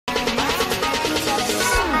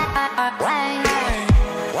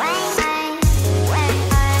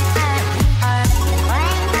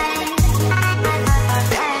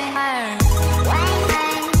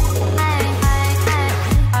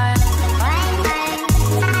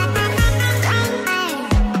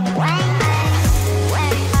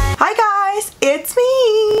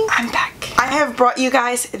you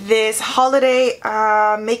guys this holiday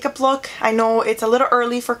makeup look. I know it's a little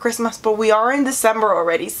early for Christmas, but we are in December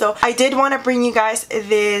already, so I did want to bring you guys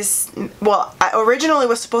this. Well, originally it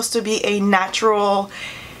was supposed to be a natural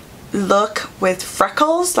look with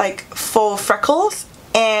freckles, like faux freckles,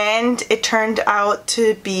 and it turned out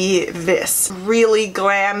to be this really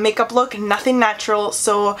glam makeup look, nothing natural.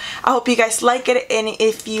 So I hope you guys like it, and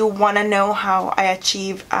if you want to know how I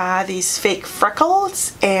achieve these fake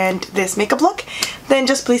freckles and this makeup look, then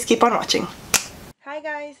just please keep on watching. Hi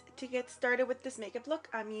guys, to get started with this makeup look,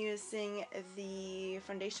 I'm using the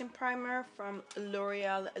foundation primer from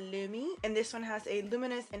L'Oreal Lumi, and this one has a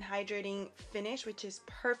luminous and hydrating finish, which is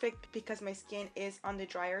perfect because my skin is on the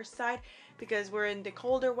drier side because we're in the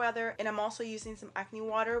colder weather, and I'm also using some acne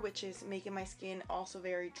water, which is making my skin also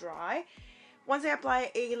very dry. Once I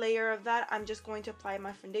apply a layer of that, I'm just going to apply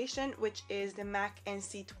my foundation, which is the MAC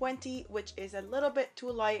NC20, which is a little bit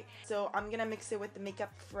too light. So I'm gonna mix it with the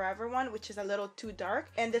Makeup Forever one, which is a little too dark.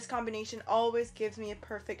 And this combination always gives me a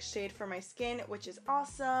perfect shade for my skin, which is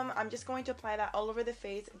awesome. I'm just going to apply that all over the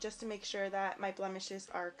face just to make sure that my blemishes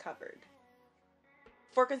are covered.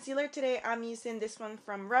 For concealer today, I'm using this one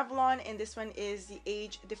from Revlon, and this one is the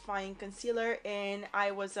Age Defying Concealer, and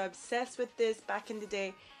I was obsessed with this back in the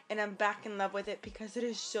day, and I'm back in love with it because it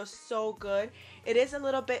is just so good. It is a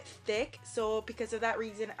little bit thick, so because of that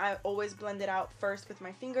reason, I always blend it out first with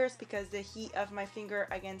my fingers because the heat of my finger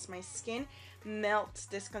against my skin melts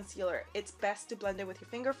this concealer. It's best to blend it with your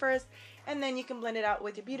finger first, and then you can blend it out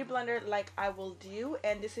with your beauty blender like I will do,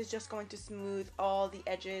 and this is just going to smooth all the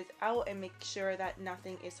edges out and make sure that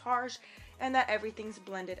nothing is harsh and that everything's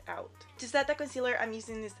blended out. To set the concealer, I'm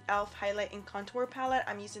using this e.l.f. highlight and contour palette.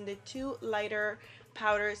 I'm using the two lighter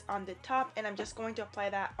powders on the top, and I'm just going to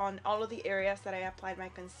apply that on all of the areas that I applied my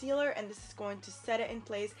concealer, and this is going to set it in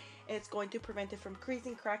place, and it's going to prevent it from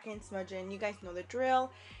creasing, cracking, smudging. You guys know the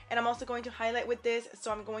drill. And I'm also going to highlight with this,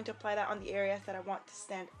 so I'm going to apply that on the areas that I want to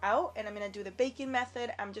stand out, and I'm going to do the baking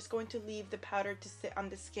method. I'm just going to leave the powder to sit on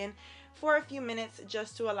the skin for a few minutes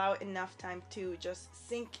just to allow enough time to just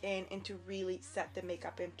sink in and to really set the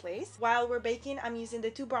makeup in place. While we're baking, I'm using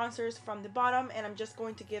the two bronzers from the bottom, and I'm just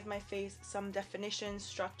going to give my face some definition,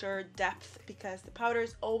 structure, depth, because the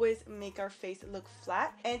powders always make our face look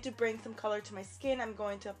flat. And to bring some color to my skin, I'm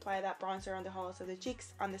going to apply that bronzer on the hollows of the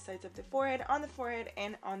cheeks, on the sides of the forehead,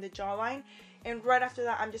 and on the jawline. And right after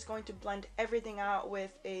that, I'm just going to blend everything out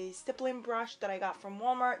with a stippling brush that I got from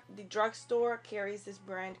Walmart. The drugstore carries this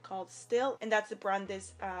brand called Still, and that's the brand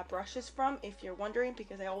this brush is from, if you're wondering,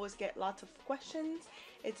 because I always get lots of questions.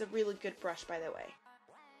 It's a really good brush, by the way.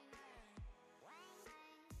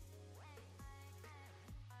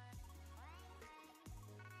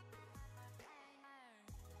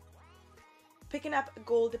 Picking up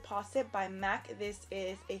Gold Deposit by MAC. This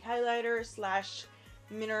is a highlighter slash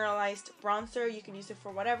mineralized bronzer. You can use it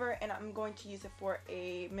for whatever, and I'm going to use it for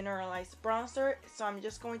a mineralized bronzer, so I'm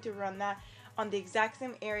just going to run that on the exact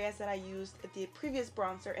same areas that I used the previous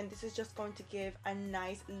bronzer, and this is just going to give a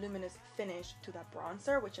nice luminous finish to that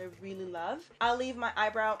bronzer, which I really love. I'll leave my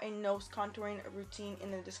eyebrow and nose contouring routine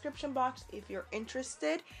in the description box if you're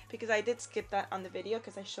interested, because I did skip that on the video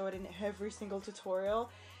because I show it in every single tutorial.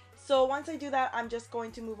 So once I do that, I'm just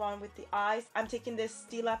going to move on with the eyes. I'm taking this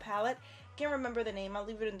Stila palette. Can't remember the name, I'll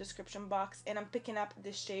leave it in the description box, and I'm picking up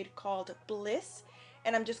this shade called Bliss,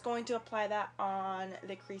 and I'm just going to apply that on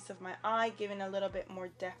the crease of my eye, giving a little bit more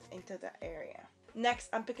depth into the area. Next,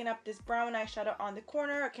 I'm picking up this brown eyeshadow on the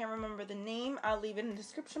corner. I can't remember the name, I'll leave it in the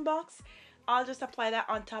description box. I'll just apply that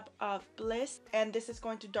on top of Bliss, and this is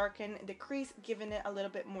going to darken the crease, giving it a little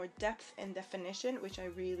bit more depth and definition, which I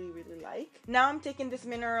really like. Now I'm taking this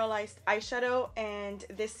mineralized eyeshadow, and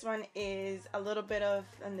this one is a little bit of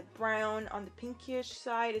on the brown, on the pinkish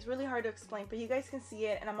side. It's really hard to explain, but you guys can see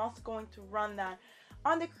it, and I'm also going to run that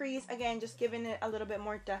on the crease, again just giving it a little bit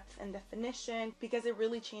more depth and definition because it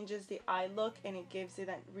really changes the eye look and it gives it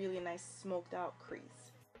that really nice smoked out crease.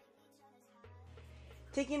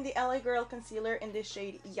 Taking the LA Girl concealer in this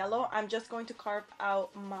shade Yellow, I'm just going to carve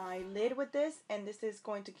out my lid with this, and this is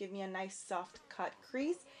going to give me a nice soft cut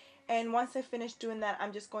crease. And once I finish doing that,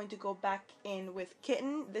 I'm just going to go back in with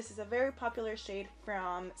Kitten. This is a very popular shade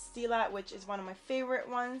from Stila, which is one of my favorite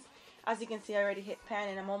ones. As you can see, I already hit pan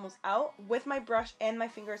and I'm almost out. With my brush and my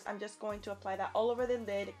fingers, I'm just going to apply that all over the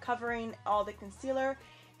lid, covering all the concealer.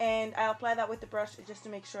 And I'll apply that with the brush just to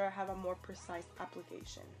make sure I have a more precise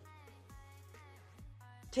application.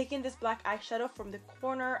 Taking this black eyeshadow from the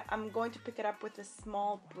corner, I'm going to pick it up with a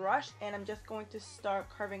small brush and I'm just going to start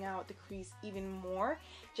carving out the crease even more,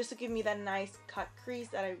 just to give me that nice cut crease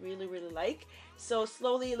that I really like. So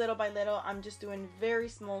slowly, little by little, I'm just doing very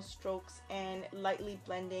small strokes and lightly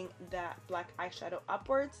blending that black eyeshadow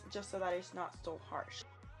upwards, just so that it's not so harsh.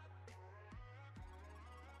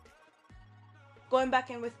 Going back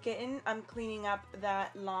in with Kitten, I'm cleaning up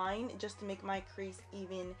that line just to make my crease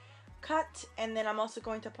even cut, and then I'm also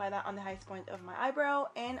going to apply that on the highest point of my eyebrow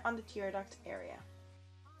and on the tear duct area.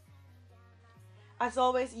 As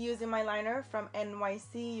always, using my liner from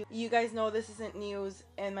NYC. You guys know this isn't news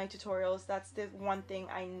in my tutorials. That's the one thing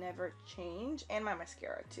I never change, and my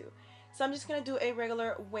mascara too. So I'm just going to do a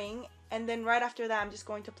regular wing, and then right after that I'm just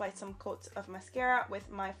going to apply some coats of mascara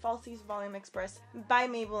with my Falsies Volume Express by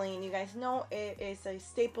Maybelline. You guys know it is a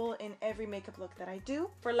staple in every makeup look that I do.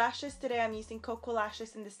 For lashes today, I'm using Cocoa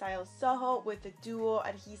Lashes in the style Soho with the Duo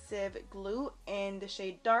Adhesive Glue in the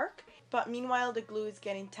shade Dark. But meanwhile the glue is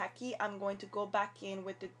getting tacky, I'm going to go back in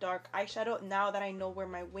with the dark eyeshadow. Now that I know where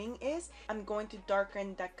my wing is, I'm going to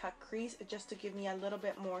darken that cut crease just to give me a little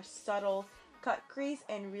bit more subtle cut crease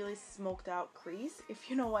and really smoked out crease,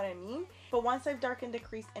 if you know what I mean. But once I've darkened the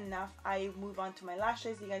crease enough, I move on to my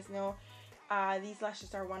lashes. You guys know these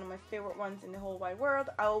lashes are one of my favorite ones in the whole wide world.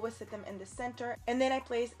 I always set them in the center, and then I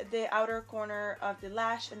place the outer corner of the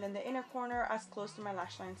lash and then the inner corner as close to my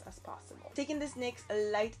lash lines as possible. Taking this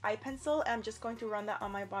NYX light eye pencil, I'm just going to run that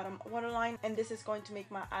on my bottom waterline, and this is going to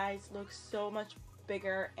make my eyes look so much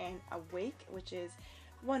bigger and awake, which is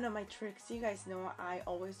one of my tricks. You guys know I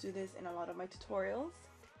always do this in a lot of my tutorials.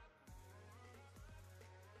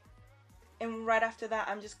 And right after that,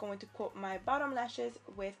 I'm just going to coat my bottom lashes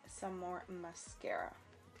with some more mascara.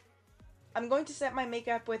 I'm going to set my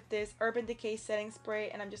makeup with this Urban Decay setting spray,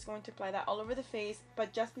 and I'm just going to apply that all over the face,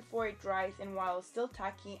 but just before it dries and while it's still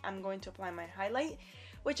tacky, I'm going to apply my highlight,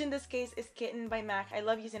 which in this case is Kitten by MAC. I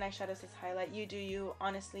love using eyeshadows as highlight. You do you.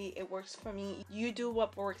 Honestly, it works for me. You do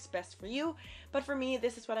what works best for you, but for me,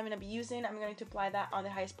 this is what I'm going to be using. I'm going to apply that on the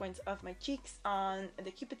highest points of my cheeks, on the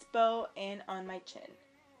Cupid's bow, and on my chin.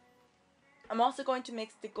 I'm also going to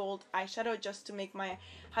mix the gold eyeshadow just to make my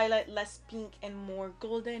highlight less pink and more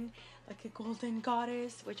golden, like a golden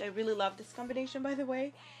goddess, which I really love this combination, by the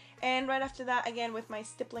way. And right after that, again with my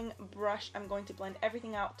stippling brush, I'm going to blend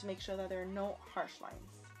everything out to make sure that there are no harsh lines.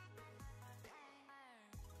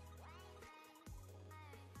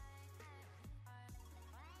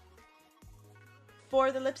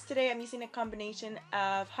 For the lips today, I'm using a combination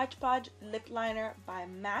of Hodgepodge Lip Liner by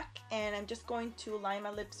MAC, and I'm just going to line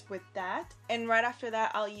my lips with that. And right after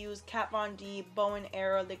that, I'll use Kat Von D Bow and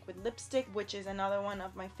Arrow Liquid Lipstick, which is another one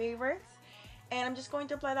of my favorites. And I'm just going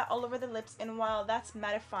to apply that all over the lips, and while that's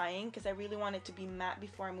mattifying, because I really want it to be matte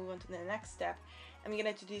before I move on to the next step, I'm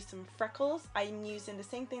going to do some freckles. I'm using the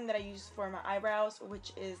same thing that I use for my eyebrows,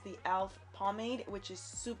 which is the e.l.f. pomade, which is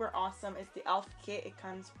super awesome. It's the e.l.f. kit. It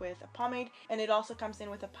comes with a pomade, and it also comes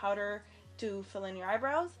in with a powder to fill in your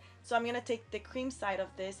eyebrows. So I'm going to take the cream side of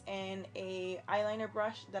this and a eyeliner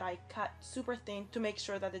brush that I cut super thin to make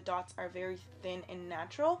sure that the dots are very thin and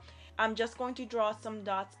natural. I'm just going to draw some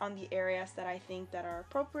dots on the areas that I think that are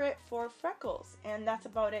appropriate for freckles, and that's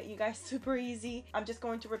about it, you guys. Super easy. I'm just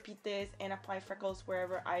going to repeat this and apply freckles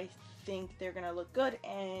wherever I think they're gonna look good,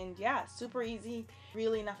 and yeah, super easy,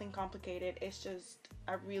 really nothing complicated. It's just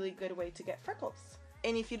a really good way to get freckles.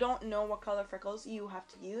 And if you don't know what color freckles you have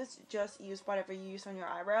to use, just use whatever you use on your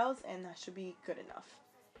eyebrows, and that should be good enough.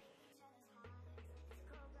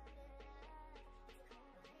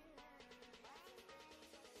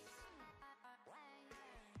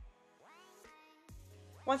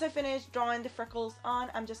 Once I finish drawing the freckles on,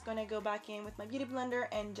 I'm just going to go back in with my beauty blender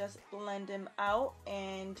and just blend them out,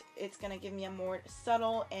 and it's going to give me a more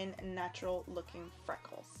subtle and natural looking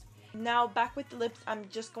freckles. Now back with the lips, I'm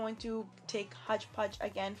just going to take Hodgepodge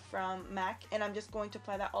again from MAC, and I'm just going to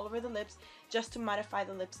apply that all over the lips just to mattify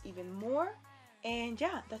the lips even more. And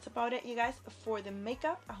yeah, that's about it, you guys, for the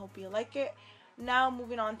makeup. I hope you like it. Now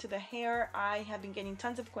moving on to the hair, I have been getting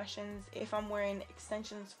tons of questions if I'm wearing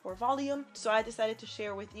extensions for volume, so I decided to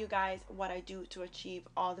share with you guys what I do to achieve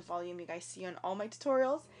all the volume you guys see on all my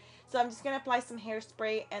tutorials. So I'm just going to apply some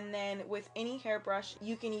hairspray, and then with any hairbrush,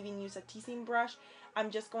 you can even use a teasing brush, I'm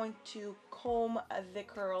just going to comb the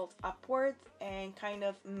curls upwards and kind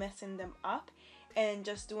of messing them up, and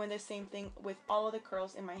just doing the same thing with all of the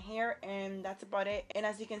curls in my hair, and that's about it. And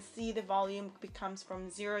as you can see, the volume becomes from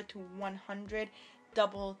 0 to 100,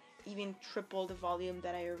 double, even triple the volume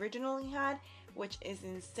that I originally had, which is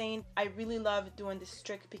insane. I really love doing this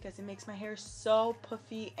trick because it makes my hair so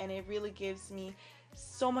puffy, and it really gives me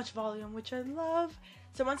so much volume, which I love.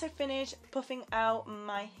 So once I finish puffing out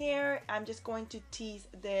my hair, I'm just going to tease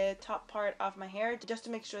the top part of my hair just to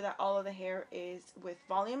make sure that all of the hair is with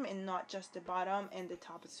volume and not just the bottom and the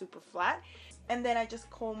top is super flat. And then I just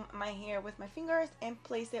comb my hair with my fingers and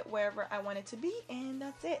place it wherever I want it to be, and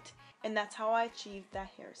that's it. And that's how I achieve that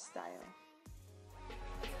hairstyle.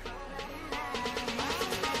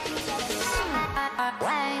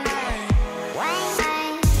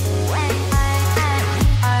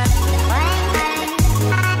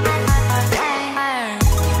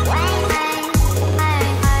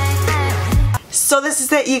 So this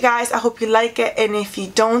is it, you guys. I hope you like it, and if you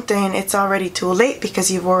don't, then it's already too late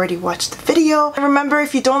because you've already watched the video. And remember,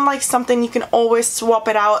 if you don't like something, you can always swap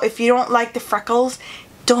it out. If you don't like the freckles,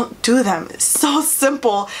 don't do them. It's so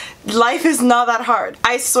simple. Life is not that hard.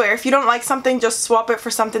 I swear, if you don't like something, just swap it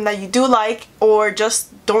for something that you do like, or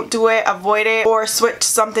just don't do it, avoid it, or switch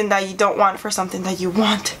something that you don't want for something that you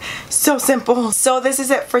want. So simple. So this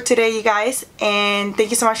is it for today, you guys, and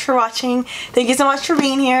thank you so much for watching. Thank you so much for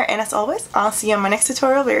being here, and as always, I'll see you on my next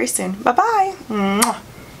tutorial very soon. Bye bye. Mwah.